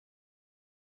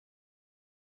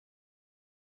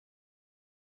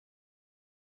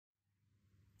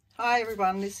Hi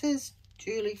everyone, this is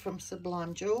Julie from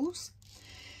Sublime Jewels.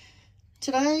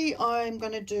 Today I'm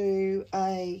going to do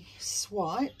a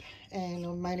swipe and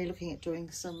I'm mainly looking at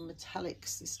doing some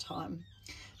metallics this time.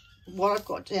 What I've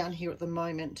got down here at the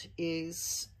moment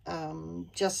is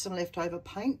just some leftover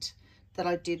paint that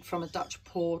I did from a Dutch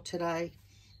pour today,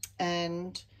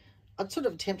 and I'd sort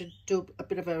of attempted to do a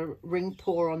bit of a ring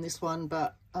pour on this one,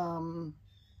 but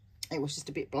it was just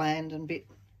a bit bland and a bit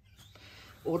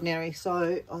ordinary,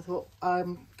 so I thought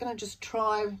I'm gonna just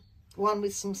try one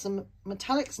with some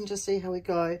metallics and just see how we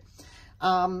go.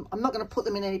 I'm not going to put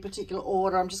them in any particular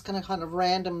order. I'm just going to kind of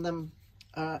random them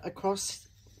across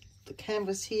the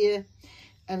canvas here,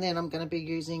 and then I'm going to be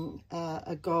using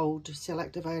a gold cell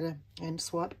activator and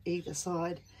swipe either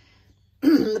side.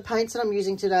 The paints that I'm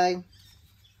using today,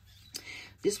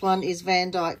 this one is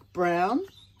Van Dyke Brown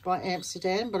by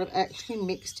Amsterdam, but I've actually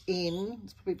mixed in,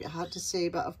 it's probably a bit hard to see,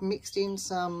 but I've mixed in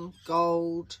some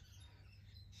gold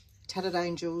Tattered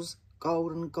Angels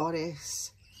Golden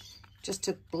Goddess just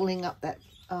to bling up that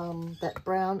that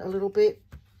brown a little bit.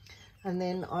 And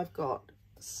then I've got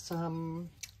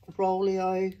some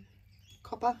Rolio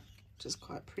Copper, which is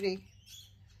quite pretty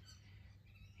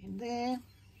in there.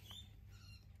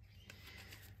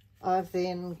 I've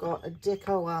then got a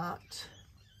Deco Art,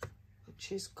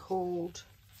 which is called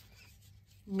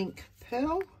Mink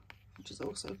Pearl, which is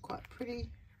also quite pretty.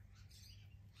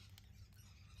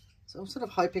 So I'm sort of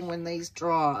hoping when these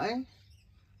dry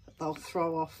that they'll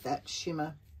throw off that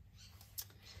shimmer.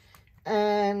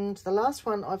 And the last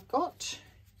one I've got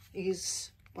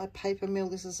is by Paper Mill.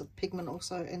 This is a pigment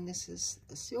also, and this is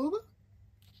a silver.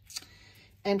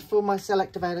 And for my cell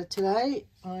activator today,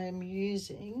 I'm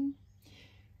using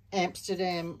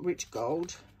Amsterdam Rich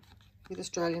Gold with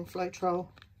Australian Floetrol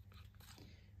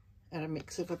at a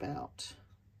mix of about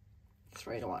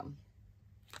 3:1.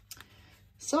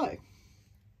 So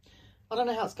I don't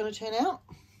know how it's going to turn out,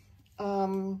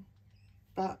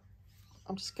 but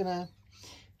I'm just going to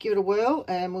give it a whirl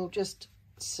and we'll just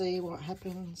see what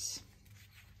happens.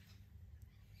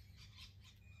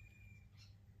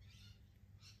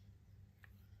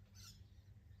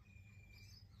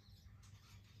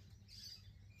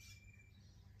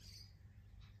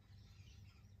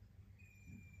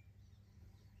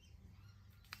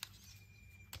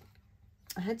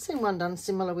 I had seen one done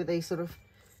similar with these sort of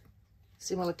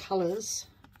similar colours,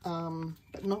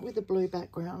 but not with the blue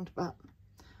background, but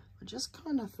I just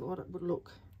kind of thought it would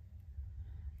look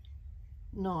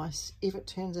nice if it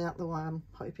turns out the way I'm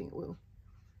hoping it will.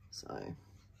 So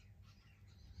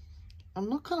I'm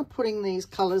not kind of putting these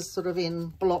colours sort of in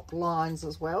block lines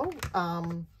as well,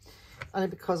 only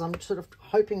because I'm sort of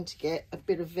hoping to get a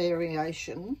bit of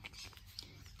variation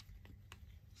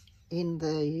in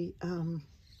the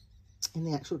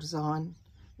actual design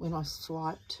when I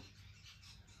swiped.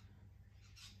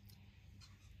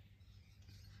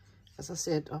 As I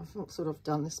said, I've not sort of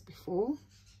done this before.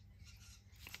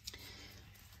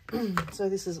 So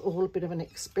this is all a bit of an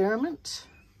experiment.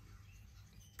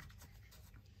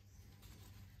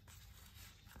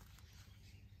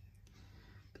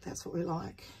 But that's what we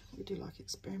like. We do like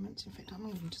experiments. In fact, I'm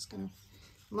even just going to,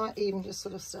 might even just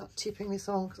sort of start tipping this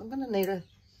on, because I'm going to need a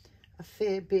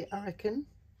fair bit, I reckon.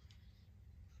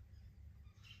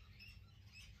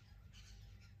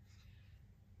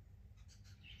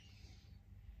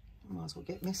 Might as well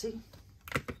get messy.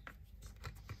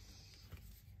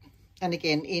 And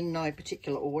again, in no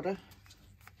particular order,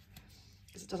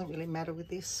 because it doesn't really matter with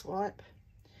this swipe.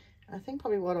 And I think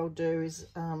probably what I'll do is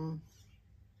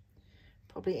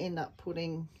probably end up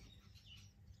putting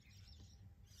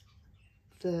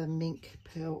the Mink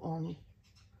Pearl on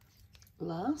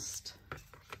last.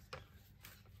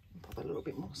 Pop a little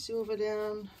bit more silver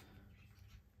down.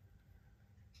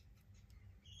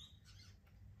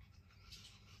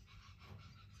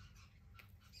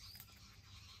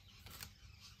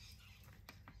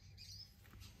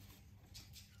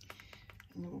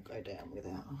 And then we'll go down with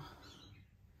our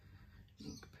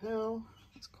Mink Pearl.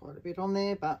 There's quite a bit on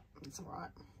there, but it's all right.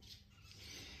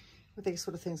 With these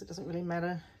sort of things, it doesn't really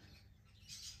matter.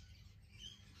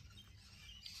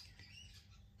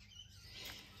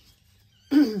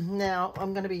 Now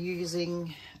I'm going to be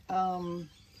using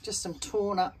just some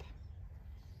torn up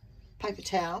paper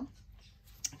towel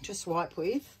to swipe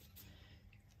with.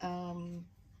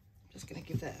 Just going to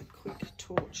give that a quick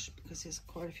torch because there's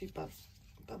quite a few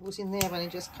bubbles in there. I've only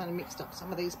just kind of mixed up some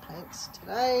of these paints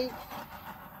today.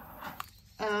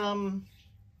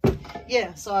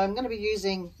 Yeah, so I'm going to be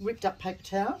using ripped up paper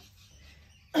towel.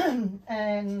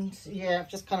 And yeah, I've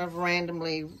just kind of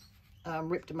randomly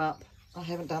ripped them up I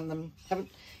haven't done them,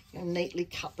 haven't neatly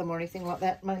cut them or anything like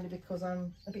that, mainly because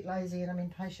I'm a bit lazy and I'm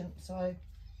impatient. So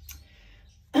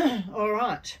all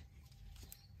right,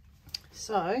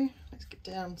 so let's get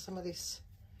down some of this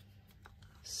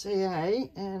CA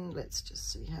and let's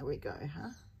just see how we go, huh?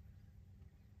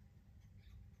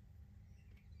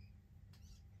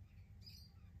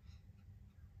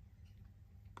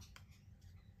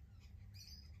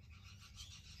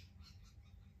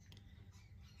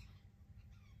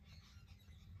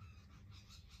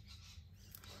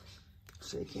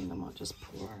 So again, I might just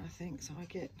pour it, I think, so I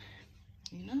get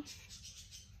enough.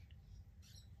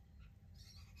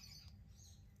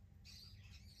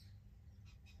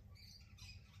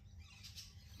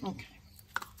 Okay,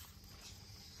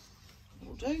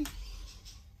 will do.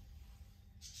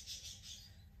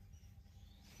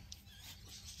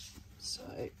 So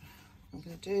I'm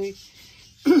going to do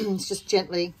is just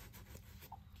gently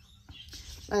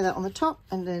lay that on the top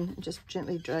and then just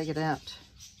gently drag it out.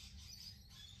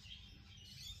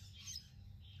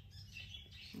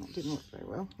 That didn't work very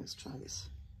well. Let's try this.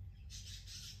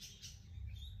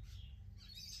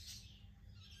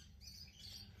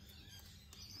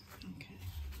 Okay.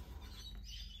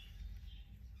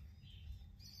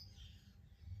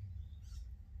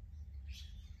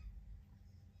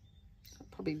 I'll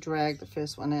probably drag the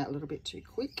first one out a little bit too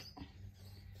quick.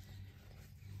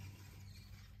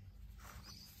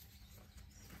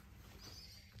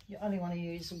 You only want to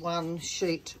use one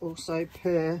sheet also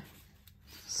per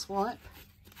swipe,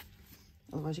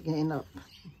 otherwise you can end up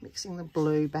mixing the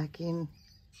blue back in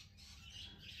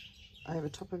over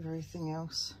top of everything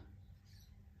else.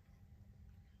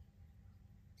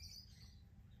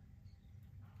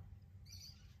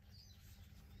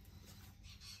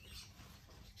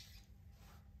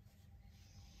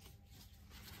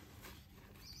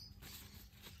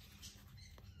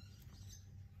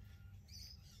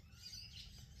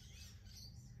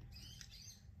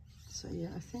 So yeah,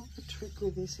 I think the trick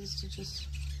with this is to just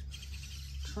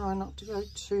try not to go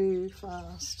too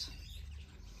fast.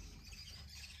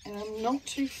 And I'm not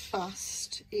too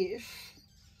fussed if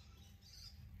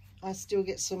I still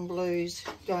get some blues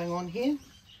going on here.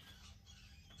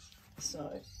 So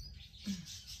I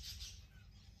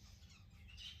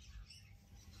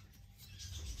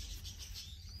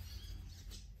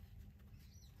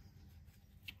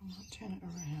might turn it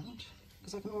around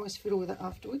because I can always fiddle with it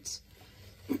afterwards.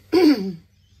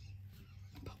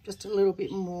 Pop just a little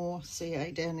bit more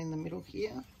CA down in the middle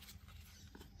here.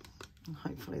 And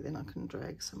hopefully then I can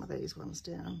drag some of these ones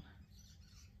down.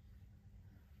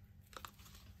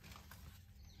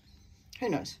 Who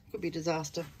knows? Could be a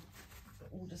disaster, but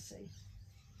we'll just see.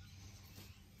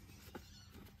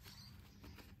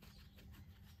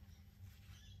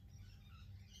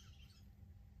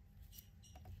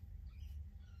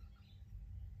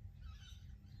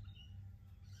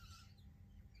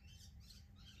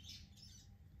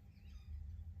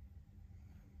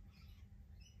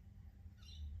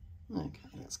 Okay,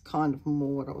 that's kind of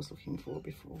more what I was looking for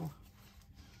before.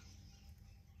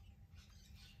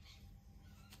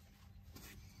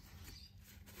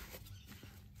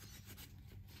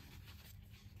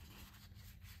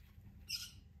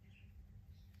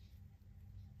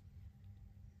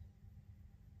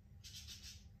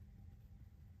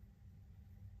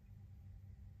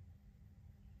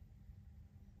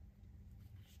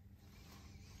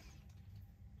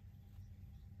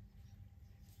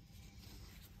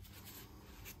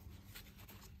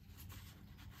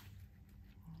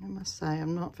 I must say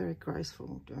I'm not very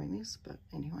graceful doing this, but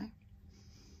anyway,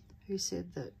 who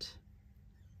said that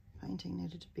painting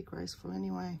needed to be graceful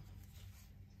anyway?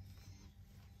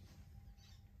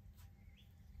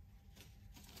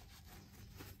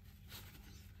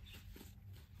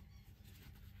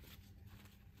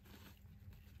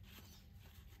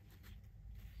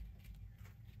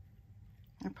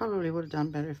 I probably would have done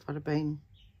better if I'd have been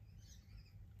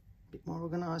a bit more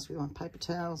organised with my paper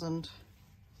towels and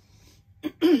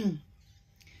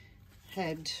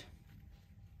had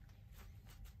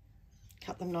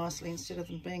cut them nicely instead of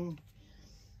them being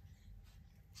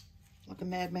like a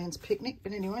madman's picnic.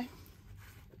 But anyway,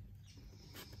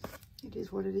 it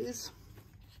is what it is.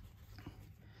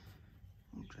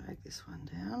 I'll drag this one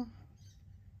down.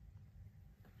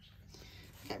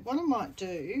 Okay, what I might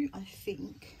do, I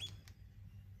think,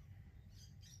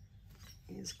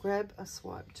 is grab a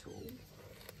swipe tool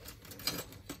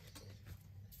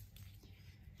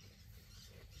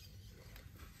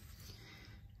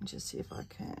and just see if I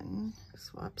can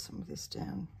swipe some of this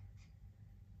down.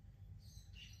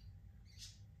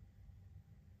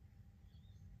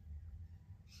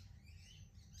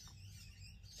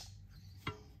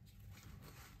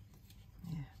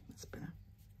 Yeah, that's better.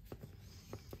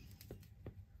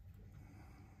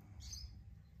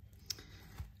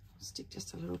 stick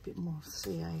just a little bit more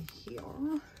CA here.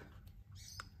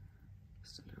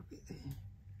 Just a little bit there.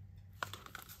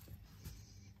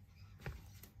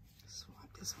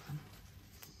 Swipe this one.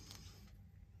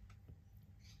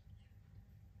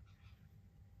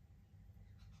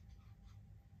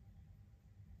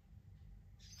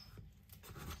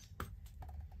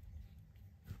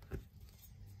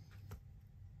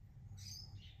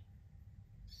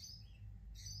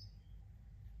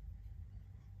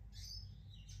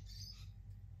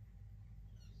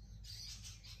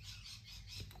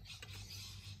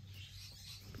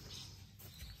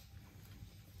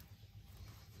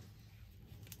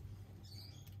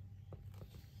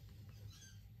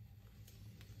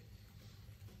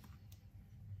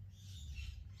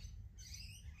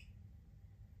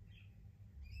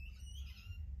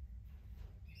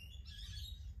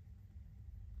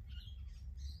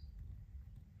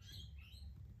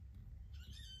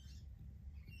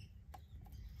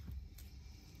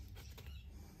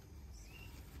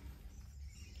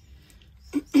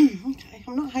 Okay,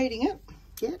 I'm not hating it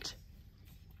yet,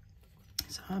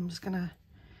 so I'm just going to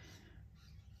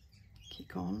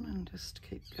kick on and just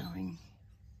keep going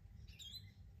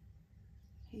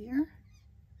here.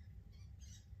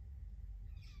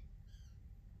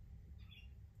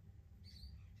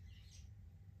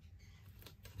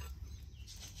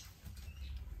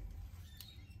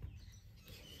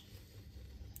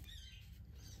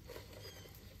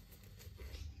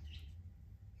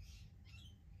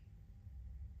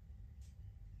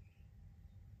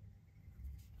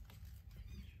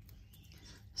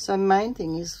 So main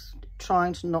thing is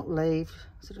trying to not leave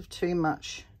sort of too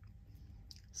much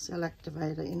cell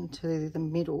activator into the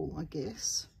middle, I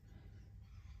guess.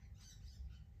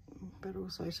 But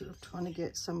also sort of trying to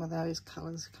get some of those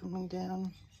colours coming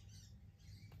down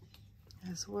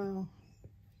as well.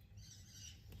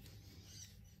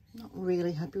 Not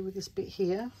really happy with this bit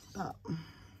here, but not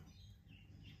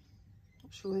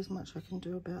sure there's much I can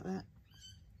do about that.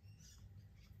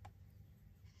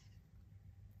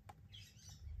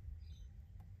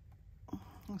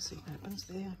 We'll see what happens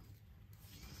there.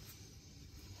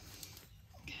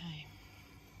 Okay.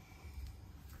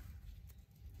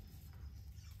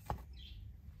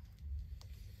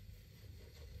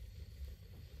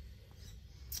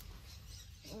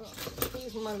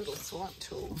 Here's my little swipe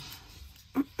tool.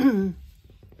 Just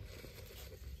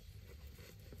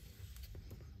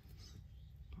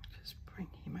bring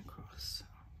him across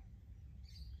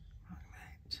like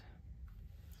that.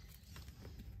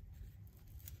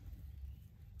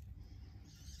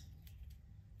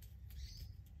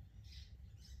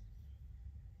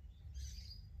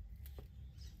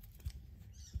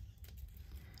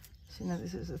 So now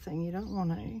this is the thing, you don't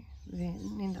want to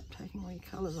then end up taking all your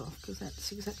colours off, because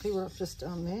that's exactly what I've just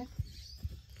done there.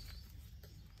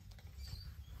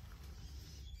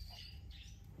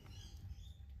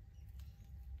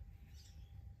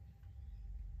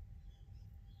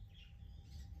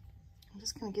 I'm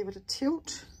just going to give it a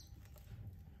tilt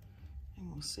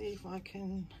and we'll see if I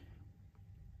can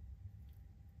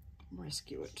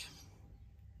rescue it.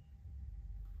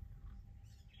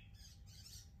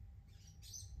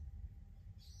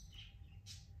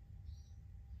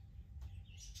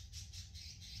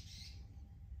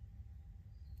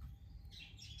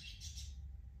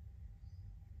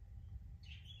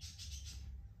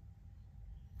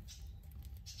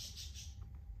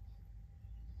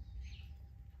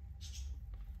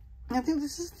 I think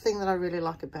this is the thing that I really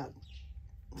like about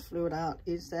fluid art,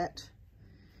 is that,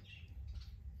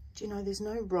 do you know, there's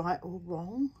no right or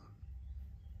wrong.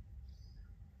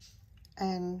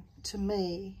 And to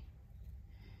me,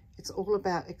 it's all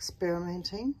about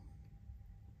experimenting.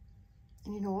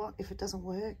 And you know what? If it doesn't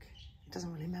work, it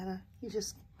doesn't really matter. You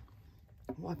just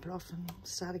wipe it off and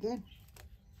start again.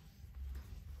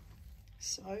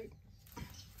 So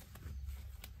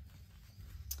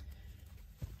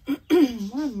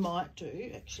what I might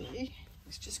do actually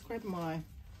is just grab my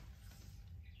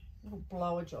little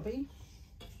blower jobby,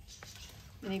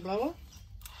 mini blower.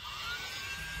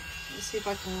 Let's see if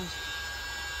I can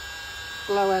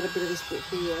blow out a bit of this bit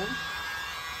here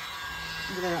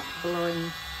without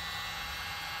blowing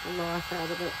the life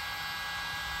out of it.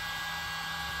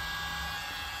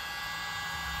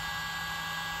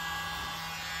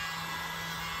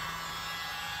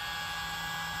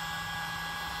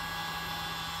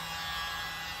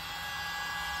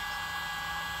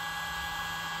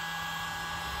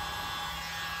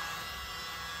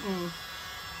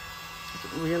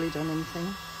 Hasn't really done anything.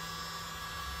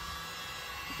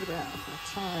 What about if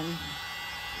I try and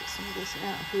get some of this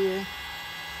out here?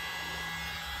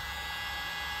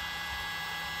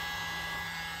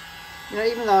 You know,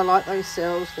 even though I like those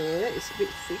cells there, it's a bit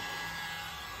thick.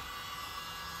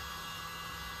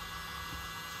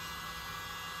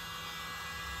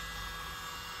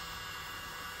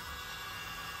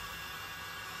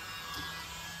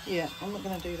 Yeah, I'm not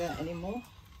going to do that anymore.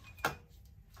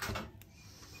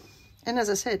 And as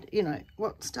I said, you know,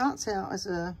 what starts out as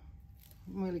a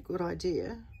really good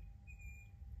idea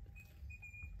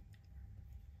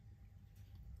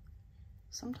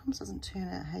sometimes doesn't turn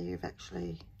out how you've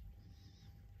actually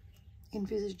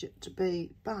envisaged it to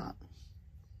be, but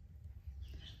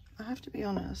I have to be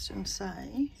honest and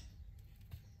say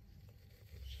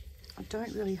I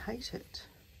don't really hate it.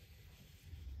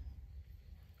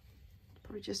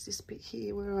 Probably just this bit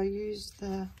here where I used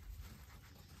the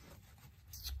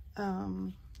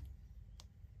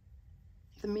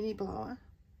mini blower.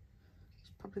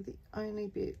 It's probably the only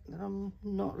bit that I'm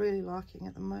not really liking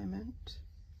at the moment.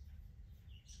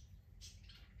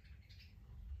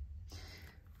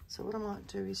 So what I might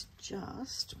do is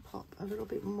just pop a little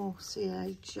bit more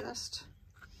CA, just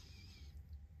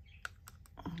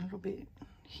a little bit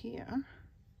here,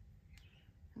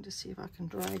 and just see if I can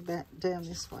drag that down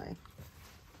this way.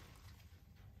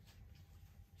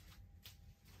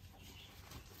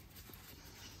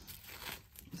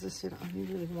 As I said, I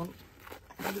really want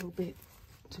a little bit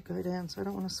to go down, so I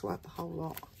don't want to swipe the whole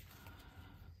lot.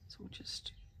 So we'll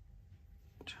just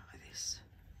try this.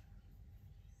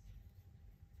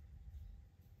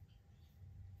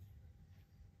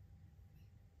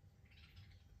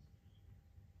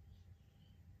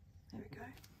 There we go.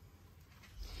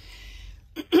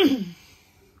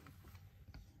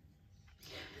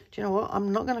 Do you know what?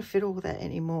 I'm not going to fiddle with that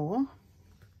anymore,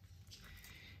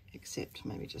 except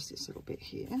maybe just this little bit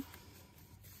here.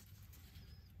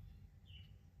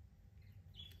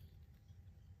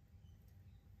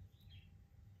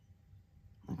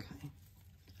 Okay,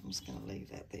 I'm just going to leave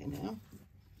that there now.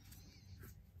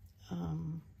 I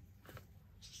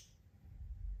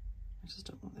just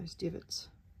don't want those divots.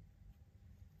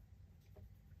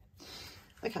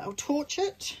 Okay, I'll torch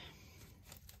it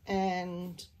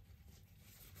and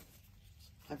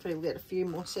hopefully we'll get a few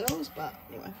more cells, but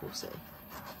anyway, we'll see.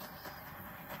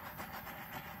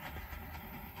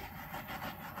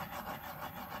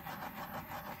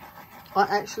 I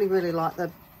actually really like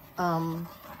the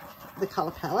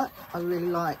colour palette. I really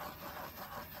like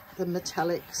the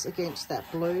metallics against that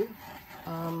blue.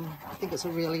 I think it's a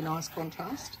really nice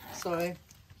contrast. So,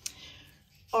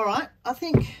 all right, I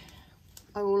think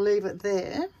I will leave it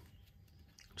there.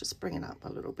 Just bring it up a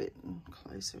little bit and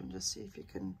closer and just see if you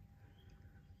can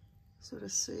sort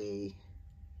of see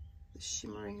the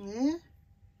shimmering there,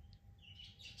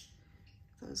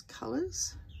 those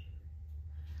colours.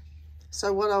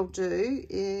 So what I'll do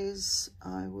is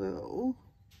I will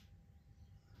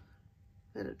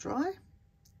let it dry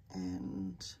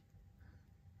and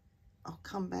I'll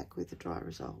come back with the dry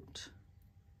result.